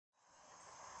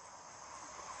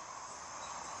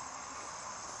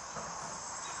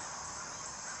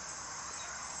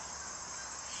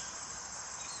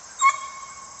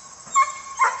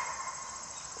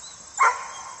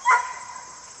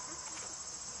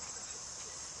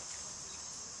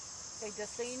Okay,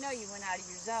 just so you know, you went out of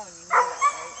your zone. You know that,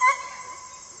 right?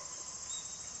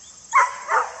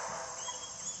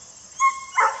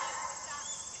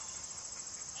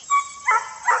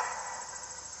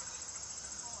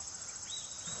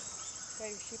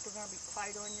 Okay, your sheep are going to be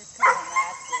tight on your tongue.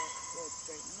 That's it. Good.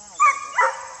 Straighten them out a little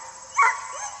bit.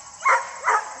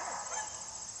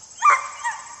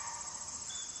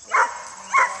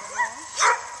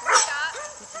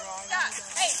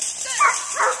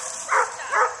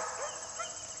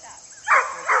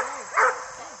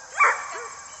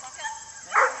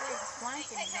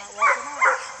 He's not walking out.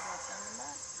 You're going to send him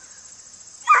back.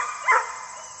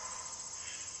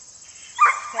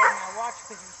 Okay, now watch,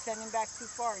 because if you send him back too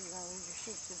far, you're going to lose your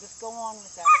sheep. So just go on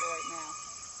with that for right now.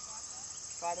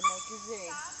 Try to make your Z.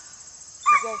 If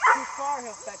he goes too far,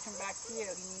 he'll fetch him back to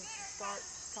you. He needs to start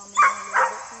coming in a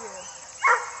little bit to you.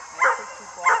 That's it.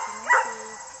 Keep watching your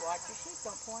sheep. Watch your sheep.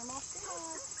 Don't pull him off too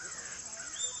hard.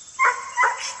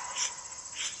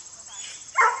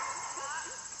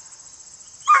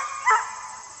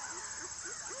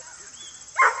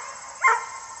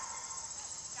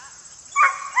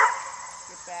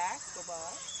 Back, go by.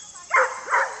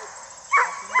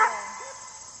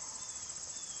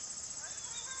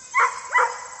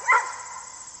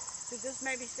 So just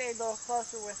maybe stay a little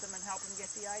closer with them and help them get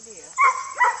the idea.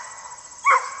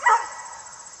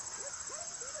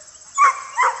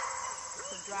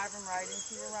 So drive them right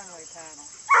into your runway panel.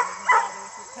 Don't even bother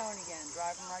with your tone again.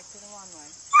 Drive them right to the runway.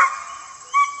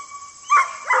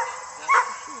 That's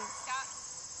the sheep.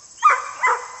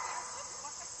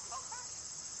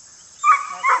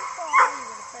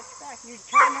 You're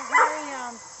trying to hurry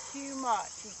him too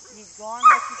much. He's going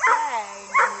like you say,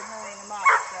 and then you're hurrying him up.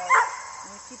 So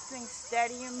you want to keep things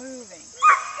steady and moving.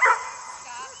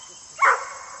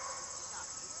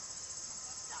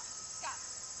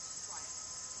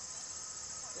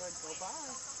 Good. Go by.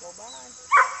 Go by.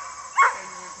 Okay,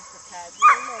 you were just a tad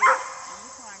little late in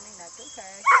the timing. That's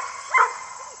okay.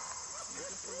 You're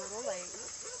just a little late.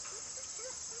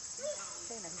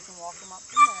 Okay, now you can walk him up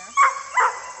from there.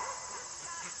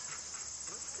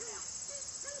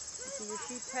 See your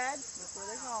sheep's head? Look where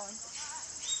they're going.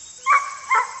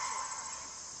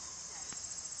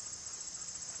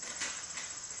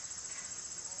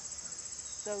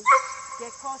 So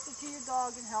get closer to your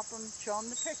dog and help him, show him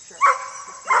the picture.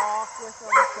 Just walk with him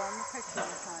and show him the picture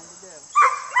you're trying to do.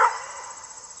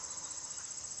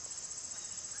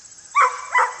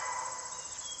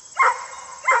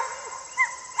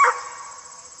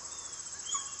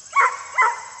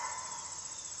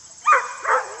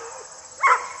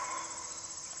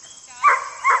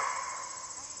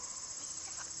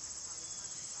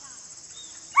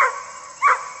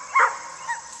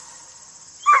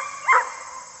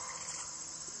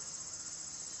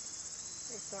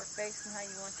 Start facing how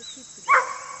you want the sheep to go.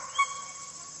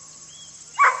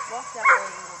 Walk that way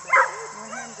a little bit. You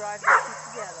and him drive the sheep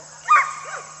together.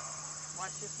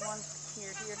 Watch this one.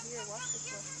 Here, here, here. Watch this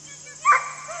one.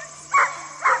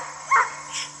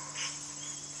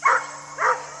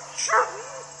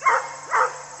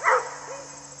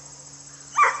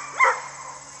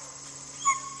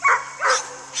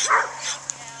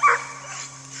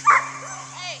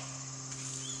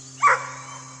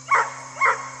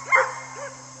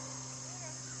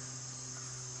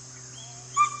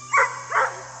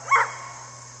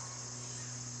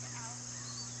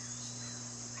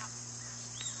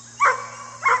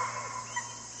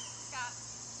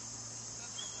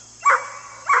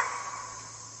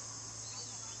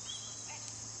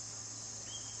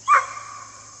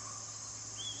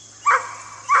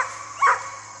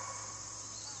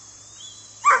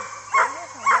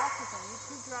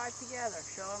 Drive together.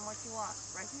 Show him what you want.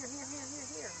 Right here, here, here, here,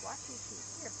 here. Watch these sheep.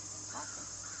 Here. Watch him.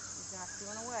 He's not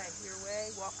doing away. Your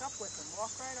way. Walk up with him.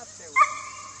 Walk right up there with him.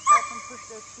 Help him push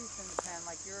those sheep in the pen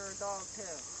like you're a dog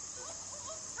too.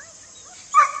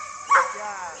 Good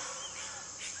job.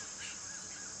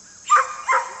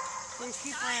 These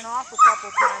sheep ran off a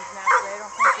couple times now, so they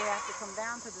don't think they have to come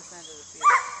down to this end of the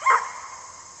field.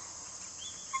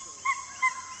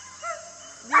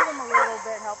 Lead them a little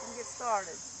bit. Help them get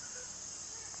started.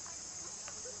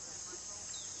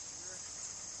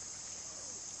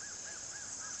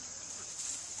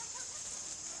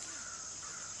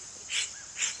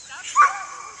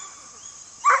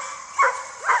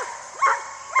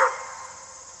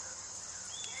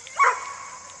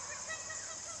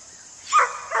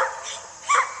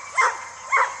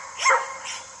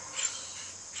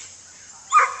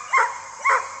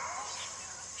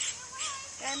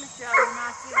 Michelle, you're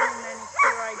not giving them any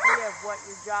clear idea of what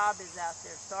your job is out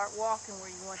there. Start walking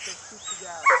where you want those sheep to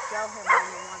go. Show him where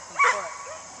you want them put.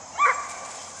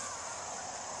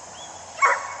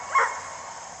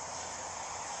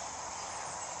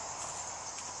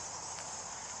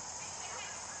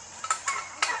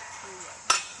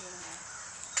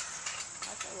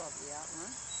 that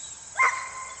one.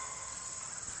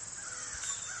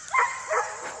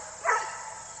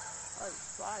 Oh, these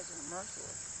flies are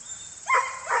merciless.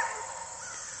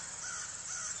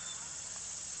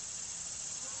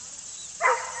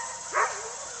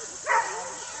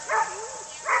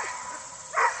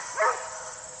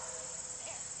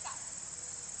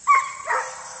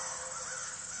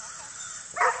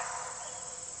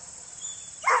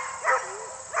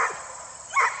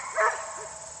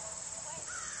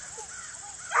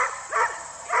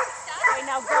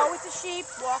 Now go with the sheep.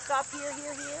 Walk up here,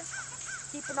 here, here.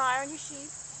 Keep an eye on your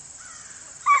sheep.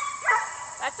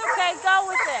 That's okay. Go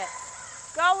with it.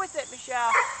 Go with it,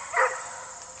 Michelle.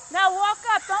 Now walk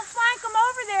up. Don't flank them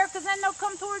over there because then they'll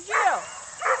come towards you.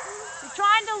 You're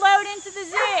trying to load into the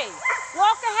Z.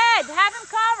 Walk ahead. Have him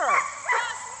cover.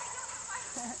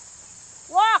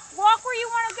 Walk where you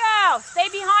want to go. Stay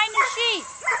behind the sheep.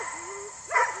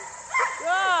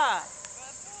 Good.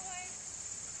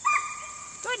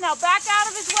 Good, now back out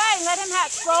of his way and let him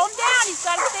slow him down. He's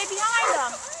got to stay behind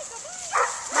him.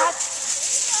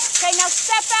 Okay, now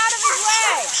step out of his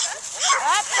way.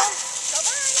 Up.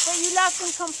 So you left him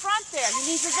confront there.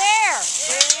 He needs it there.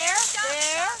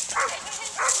 There.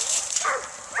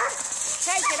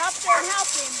 Okay, get up there and help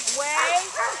him. Away.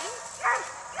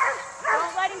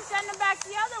 Don't let him send him back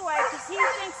the other way because he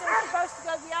thinks they're supposed to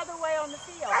go the other way on the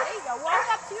field. There you go. Walk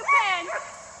up to your pen.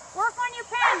 Work on your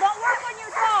pen. Don't work on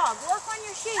your dog. Work on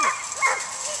your sheep.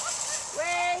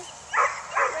 Way.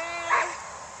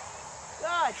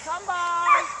 Good. Come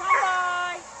by.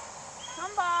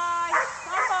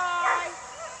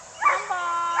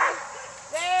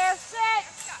 There. Sit.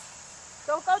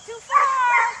 Don't go too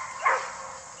far.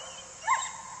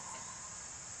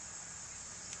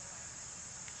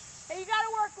 Hey, you got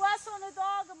to work less on the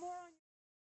dog and more